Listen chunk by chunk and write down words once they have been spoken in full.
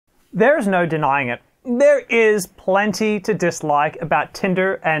There's no denying it. There is plenty to dislike about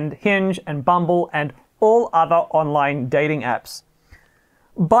Tinder and Hinge and Bumble and all other online dating apps.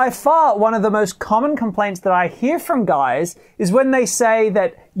 By far, one of the most common complaints that I hear from guys is when they say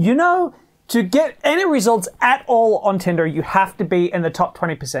that, to get any results at all on Tinder, you have to be in the top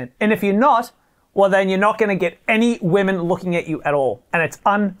 20%. And if you're not, well, then you're not going to get any women looking at you at all. And it's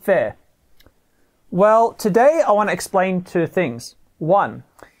unfair. Well, today I want to explain two things. One,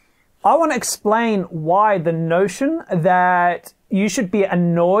 I want to explain why the notion that you should be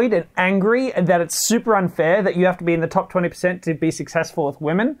annoyed and angry and that it's super unfair that you have to be in the top 20% to be successful with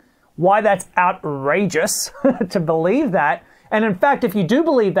women, why that's outrageous to believe that. And in fact, if you do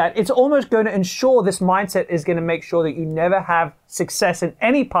believe that, it's almost going to ensure this mindset is going to make sure that you never have success in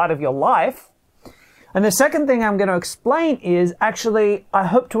any part of your life. And the second thing I'm going to explain is actually, I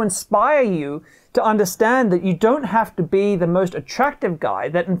hope to inspire you to understand that you don't have to be the most attractive guy,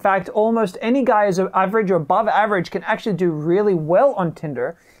 that in fact, almost any guy is average or above average can actually do really well on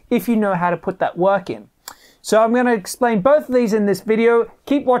Tinder if you know how to put that work in. So I'm going to explain both of these in this video.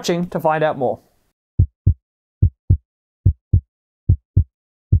 Keep watching to find out more.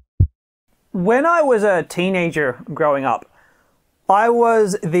 When I was a teenager growing up, I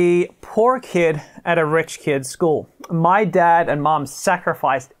was the poor kid at a rich kid's school. My dad and mom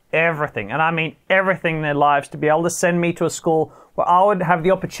sacrificed everything, and I mean everything in their lives, to be able to send me to a school where I would have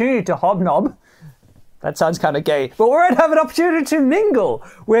the opportunity to hobnob. That sounds kind of gay, but where I'd have an opportunity to mingle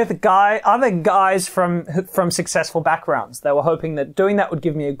with other guys from successful backgrounds. They were hoping that doing that would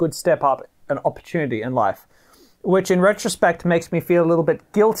give me a good step up, an opportunity in life, which in retrospect makes me feel a little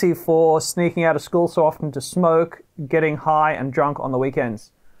bit guilty for sneaking out of school so often to smoke, getting high and drunk on the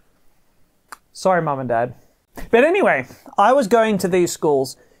weekends. Sorry, mom and dad. But anyway, I was going to this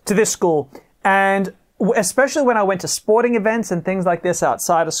school, and especially when I went to sporting events and things like this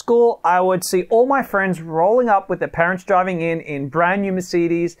outside of school, I would see all my friends rolling up with their parents driving in brand new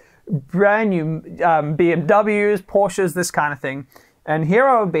Mercedes, brand new BMWs, Porsches, this kind of thing. And here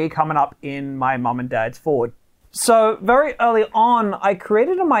I would be coming up in my mom and dad's Ford. So very early on, I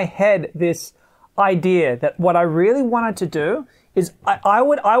created in my head this idea that what I really wanted to do is I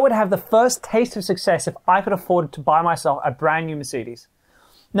would have the first taste of success if I could afford to buy myself a brand new Mercedes.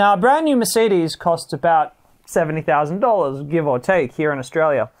 Now, a brand new Mercedes costs about $70,000, give or take, here in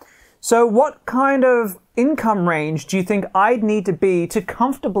Australia. So what kind of income range do you think I'd need to be to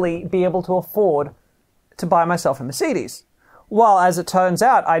comfortably be able to afford to buy myself a Mercedes? Well, as it turns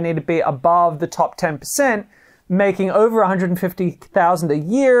out, I need to be above the top 10%, making over $150,000 a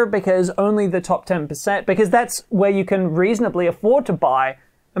year, because only the top 10%, because that's where you can reasonably afford to buy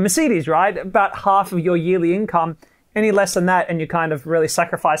a Mercedes, right? About half of your yearly income. Any less than that, and you're kind of really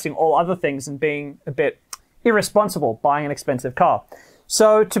sacrificing all other things and being a bit irresponsible buying an expensive car.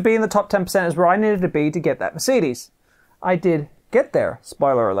 So to be in the top 10% is where I needed to be to get that Mercedes. I did get there,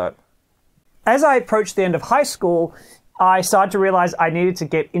 spoiler alert. As I approached the end of high school, I started to realize I needed to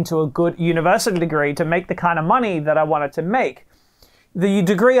get into a good university degree to make the kind of money that I wanted to make. The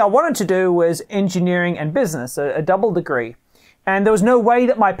degree I wanted to do was engineering and business, a double degree. And there was no way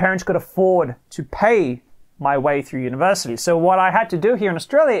that my parents could afford to pay my way through university. So what I had to do here in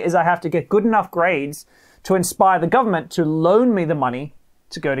Australia is I have to get good enough grades to inspire the government to loan me the money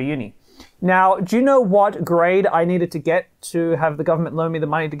to go to uni. Now, do you know what grade I needed to get to have the government loan me the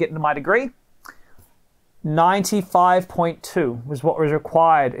money to get into my degree? 95.2 was what was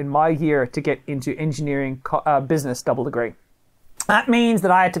required in my year to get into engineering business double degree. That means that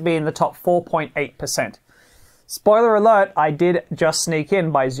I had to be in the top 4.8%. Spoiler alert, I did just sneak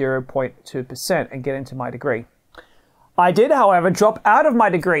in by 0.2% and get into my degree. I did, however, drop out of my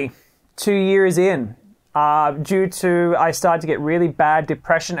degree 2 years in due to I started to get really bad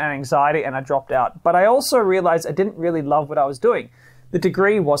depression and anxiety, and I dropped out. But I also realized I didn't really love what I was doing. The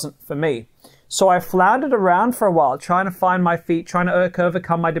degree wasn't for me. So I floundered around for a while, trying to find my feet, trying to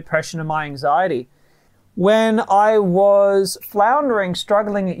overcome my depression and my anxiety. When I was floundering,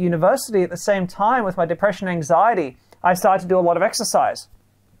 struggling at university at the same time with my depression and anxiety, I started to do a lot of exercise.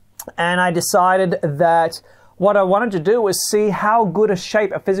 And I decided that what I wanted to do was see how good a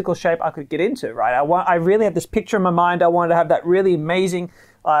shape, a physical shape I could get into, right? I really had this picture in my mind. I wanted to have that really amazing,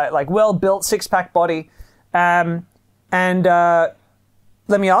 like well-built six-pack body. Let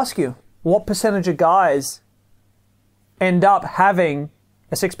me ask you, what percentage of guys end up having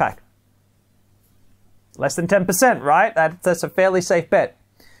a six-pack? Less than 10%, right? That's a fairly safe bet.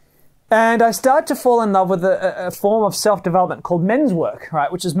 And I started to fall in love with a form of self-development called men's work, right?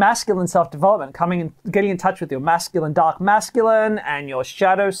 Which is masculine self-development, getting in touch with your masculine, dark masculine, and your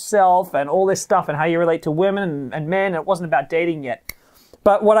shadow self, and all this stuff, and how you relate to women and men. It wasn't about dating yet.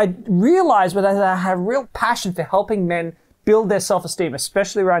 But what I realized was that I have real passion for helping men build their self-esteem,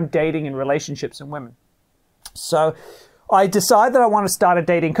 especially around dating and relationships and women. So I decided that I want to start a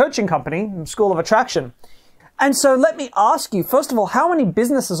dating coaching company, School of Attraction. And so let me ask you, first of all, how many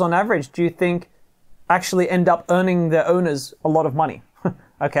businesses on average do you think actually end up earning their owners a lot of money?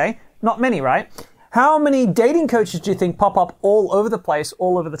 Okay, not many, right? How many dating coaches do you think pop up all over the place,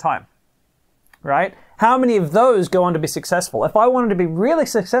 all over the time? Right? How many of those go on to be successful? If I wanted to be really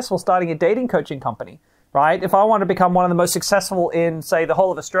successful starting a dating coaching company, right? If I wanted to become one of the most successful in, say, the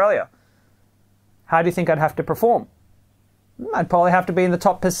whole of Australia, how do you think I'd have to perform? I'd probably have to be in the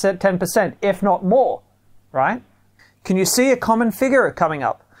top 10%, if not more, right? Can you see a common figure coming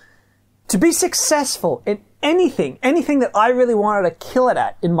up? To be successful in anything that I really wanted to kill it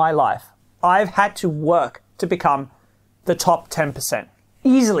at in my life, I've had to work to become the top 10%.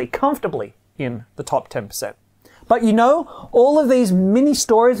 Easily, comfortably in the top 10%. But you know, all of these mini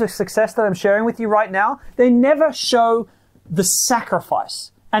stories of success that I'm sharing with you right now, they never show the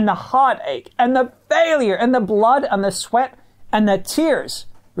sacrifice and the heartache and the failure and the blood and the sweat and the tears,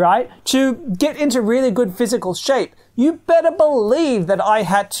 right? To get into really good physical shape. You better believe that I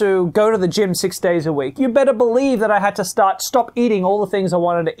had to go to the gym 6 days a week. You better believe that I had to stop eating all the things I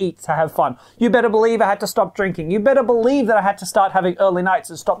wanted to eat to have fun. You better believe I had to stop drinking. You better believe that I had to start having early nights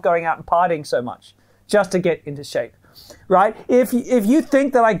and stop going out and partying so much just to get into shape, right? If you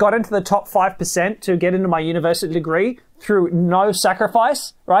think that I got into the top 5% to get into my university degree through no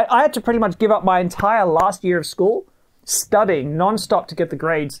sacrifice, right? I had to pretty much give up my entire last year of school studying non-stop to get the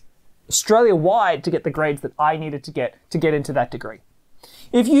grades Australia-wide to get the grades that I needed to get into that degree.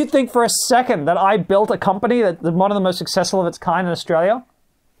 If you think for a second that I built a company that's one of the most successful of its kind in Australia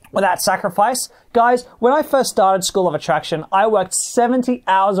without sacrifice, guys, when I first started School of Attraction, I worked 70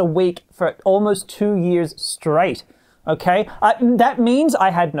 hours a week for almost 2 years straight. Okay? That means I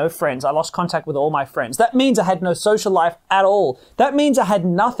had no friends. I lost contact with all my friends. That means I had no social life at all. That means I had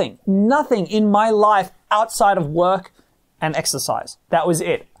nothing in my life outside of work and exercise. That was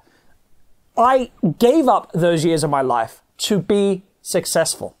it. I gave up those years of my life to be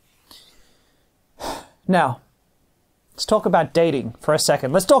successful. Now, let's talk about dating for a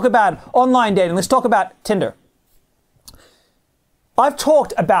second. Let's talk about online dating. Let's talk about Tinder. I've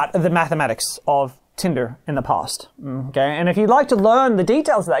talked about the mathematics of Tinder in the past. Okay, and if you'd like to learn the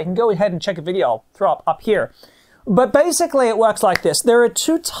details of that, you can go ahead and check a video I'll throw up here. But basically, it works like this. There are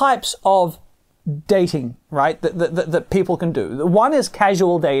two types of dating, right, that people can do. One is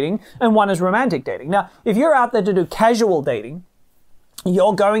casual dating and one is romantic dating. Now, if you're out there to do casual dating,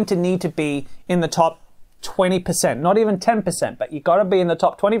 you're going to need to be in the top 20%, not even 10%, but you've got to be in the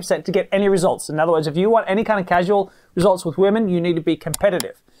top 20% to get any results. In other words, if you want any kind of casual results with women, you need to be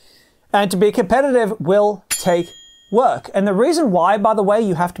competitive. And to be competitive will take work. And the reason why, by the way,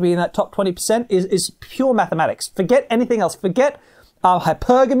 you have to be in that top 20% is pure mathematics. Forget anything else. Forget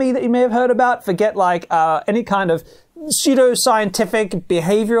hypergamy that you may have heard about. Forget like any kind of pseudo-scientific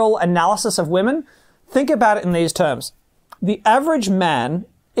behavioral analysis of women. Think about it in these terms. The average man,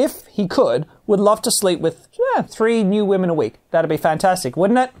 if he could, would love to sleep with 3 new women a week. That'd be fantastic,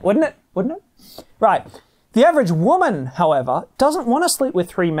 wouldn't it? Wouldn't it? Wouldn't it? Right. The average woman, however, doesn't want to sleep with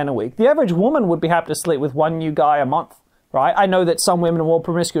 3 men a week. The average woman would be happy to sleep with 1 new guy a month. Right? I know that some women are more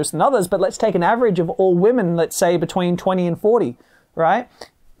promiscuous than others, but let's take an average of all women, let's say between 20 and 40. Right?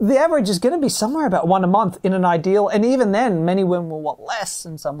 The average is going to be somewhere about 1 a month in an ideal, and even then, many women will want less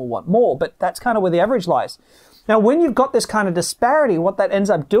and some will want more, but that's kind of where the average lies. Now, when you've got this kind of disparity, what that ends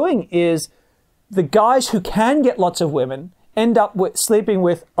up doing is the guys who can get lots of women end up sleeping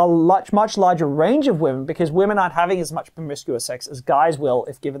with a much larger range of women because women aren't having as much promiscuous sex as guys will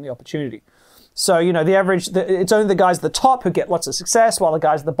if given the opportunity. So, you know, the average, it's only the guys at the top who get lots of success, while the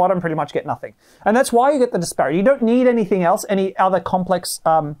guys at the bottom pretty much get nothing. And that's why you get the disparity. You don't need anything else, any other complex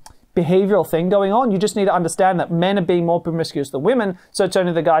behavioral thing going on. You just need to understand that men are being more promiscuous than women, so it's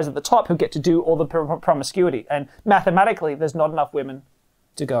only the guys at the top who get to do all the promiscuity. And mathematically, there's not enough women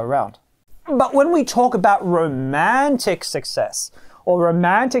to go around. But when we talk about romantic success or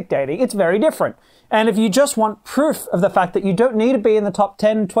romantic dating, it's very different. And if you just want proof of the fact that you don't need to be in the top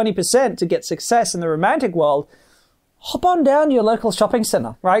 10, 20% to get success in the romantic world, hop on down to your local shopping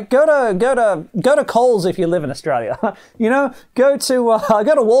center, right? Go to Coles if you live in Australia. You know, go to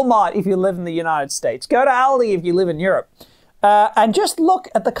Walmart if you live in the United States. Go to Aldi if you live in Europe. And just look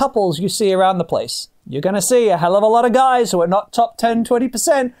at the couples you see around the place. You're going to see a hell of a lot of guys who are not top 10,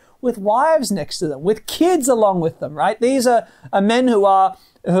 20%, with wives next to them, with kids along with them, right? These are men who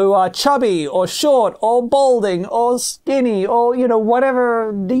are chubby or short or balding or skinny or, you know,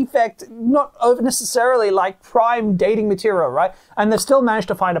 whatever defect, not necessarily like prime dating material, right? And they've still managed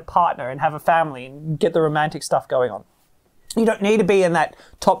to find a partner and have a family and get the romantic stuff going on. You don't need to be in that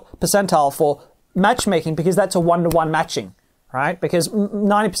top percentile for matchmaking because that's a one-to-one matching, right? Because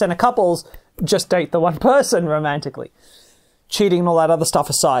 90% of couples just date the one person romantically. Cheating and all that other stuff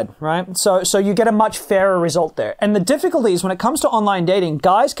aside, right? So you get a much fairer result there. And the difficulty is when it comes to online dating,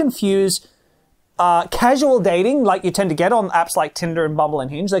 guys confuse casual dating, like you tend to get on apps like Tinder and Bumble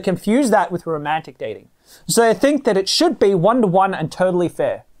and Hinge. They confuse that with romantic dating. So they think that it should be one-to-one and totally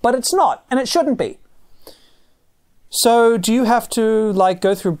fair. But it's not, and it shouldn't be. So do you have to like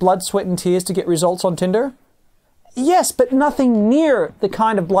go through blood, sweat, and tears to get results on Tinder? Yes, but nothing near the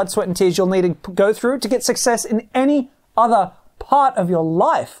kind of blood, sweat, and tears you'll need to go through to get success in any other part of your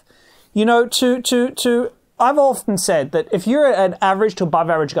life. You know, I've often said that if you're an average to above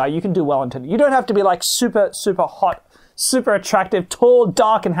average guy, you can do well on Tinder. You don't have to be like super, super hot, super attractive, tall,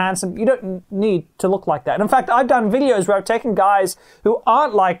 dark, and handsome. You don't need to look like that. And in fact, I've done videos where I've taken guys who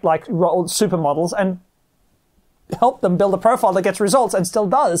aren't like supermodels and help them build a profile that gets results and still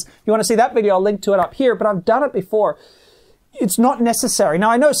does. If you want to see that video, I'll link to it up here, but I've done it before. It's not necessary.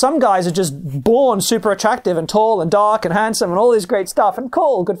 Now, I know some guys are just born super attractive and tall and dark and handsome and all this great stuff, and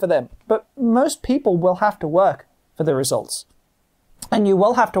cool, good for them. But most people will have to work for the results. And you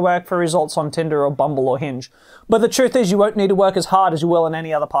will have to work for results on Tinder or Bumble or Hinge. But the truth is you won't need to work as hard as you will in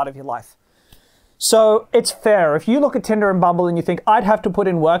any other part of your life. So it's fair. If you look at Tinder and Bumble and you think, I'd have to put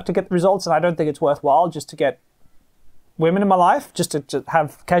in work to get the results, and I don't think it's worthwhile just to get women in my life, just to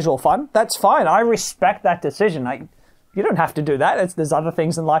have casual fun, that's fine. I respect that decision. You don't have to do that. There's other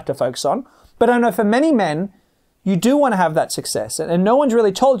things in life to focus on. But I know for many men, you do want to have that success. And no one's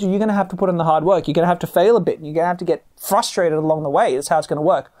really told you you're going to have to put in the hard work. You're going to have to fail a bit. And you're going to have to get frustrated along the way. That's how it's going to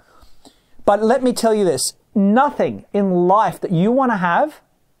work. But let me tell you this. Nothing in life that you want to have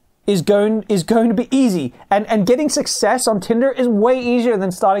is going to be easy. And getting success on Tinder is way easier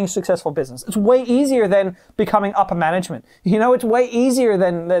than starting a successful business. It's way easier than becoming upper management. You know, it's way easier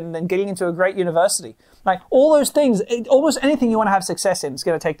than getting into a great university. Like all those things, almost anything you want to have success in is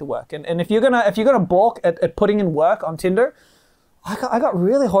going to take the work. And if you're gonna balk at putting in work on Tinder, I got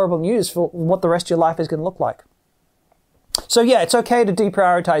really horrible news for what the rest of your life is going to look like. So yeah, it's okay to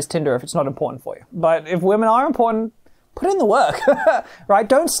deprioritize Tinder if it's not important for you. But if women are important, put in the work, right?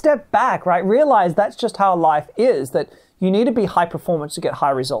 Don't step back, right? Realize that's just how life is, that you need to be high performance to get high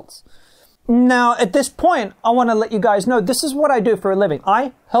results. Now, at this point, I want to let you guys know this is what I do for a living.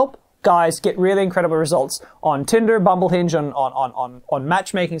 I help guys get really incredible results on Tinder, Bumble, Hinge, on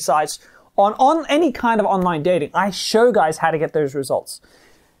matchmaking sites, on any kind of online dating. I show guys how to get those results.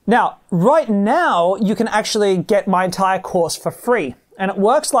 Now, right now, you can actually get my entire course for free. And it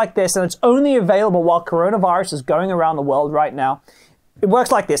works like this, and it's only available while coronavirus is going around the world right now. It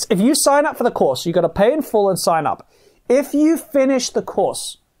works like this. If you sign up for the course, you've got to pay in full and sign up. If you finish the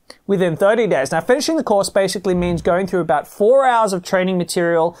course within 30 days, now finishing the course basically means going through about 4 hours of training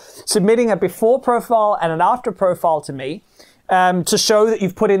material, submitting a before profile and an after profile to me to show that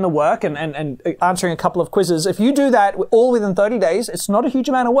you've put in the work and answering a couple of quizzes. If you do that all within 30 days, it's not a huge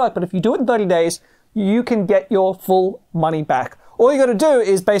amount of work, but if you do it in 30 days, you can get your full money back. All you got to do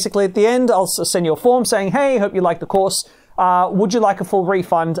is basically at the end, I'll send you a form saying, hey, hope you like the course. Would you like a full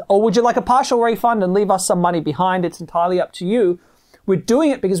refund or would you like a partial refund and leave us some money behind? It's entirely up to you. We're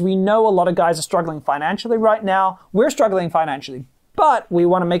doing it because we know a lot of guys are struggling financially right now. We're struggling financially, but we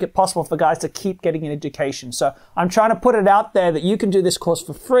want to make it possible for guys to keep getting an education. So I'm trying to put it out there that you can do this course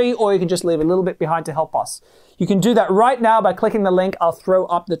for free or you can just leave a little bit behind to help us. You can do that right now by clicking the link I'll throw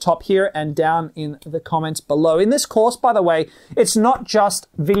up the top here and down in the comments below. In this course, by the way, it's not just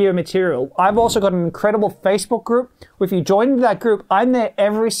video material. I've also got an incredible Facebook group. If you join that group, I'm there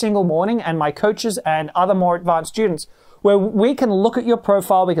every single morning and my coaches and other more advanced students where we can look at your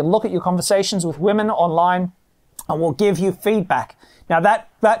profile, we can look at your conversations with women online, and we'll give you feedback. Now that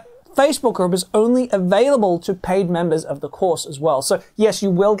Facebook group is only available to paid members of the course as well. So yes,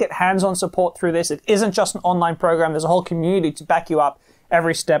 you will get hands-on support through this. It isn't just an online program. There's a whole community to back you up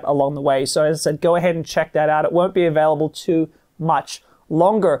every step along the way. So as I said, go ahead and check that out. It won't be available too much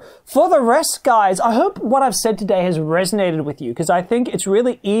longer. For the rest, guys, I hope what I've said today has resonated with you because I think it's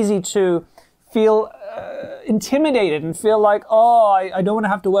really easy to feel intimidated and feel like, oh, I don't want to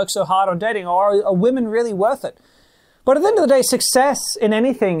have to work so hard on dating, or are women really worth it? But at the end of the day, success in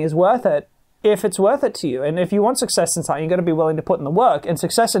anything is worth it if it's worth it to you. And if you want success in something, you've got to be willing to put in the work. And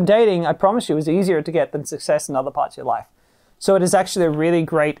success in dating, I promise you, is easier to get than success in other parts of your life. So it is actually a really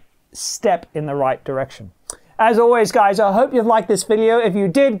great step in the right direction. As always, guys, I hope you've liked this video. If you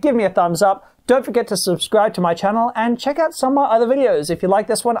did, give me a thumbs up. Don't forget to subscribe to my channel and check out some of my other videos. If you like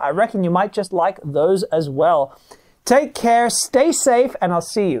this one, I reckon you might just like those as well. Take care, stay safe, and I'll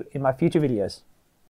see you in my future videos.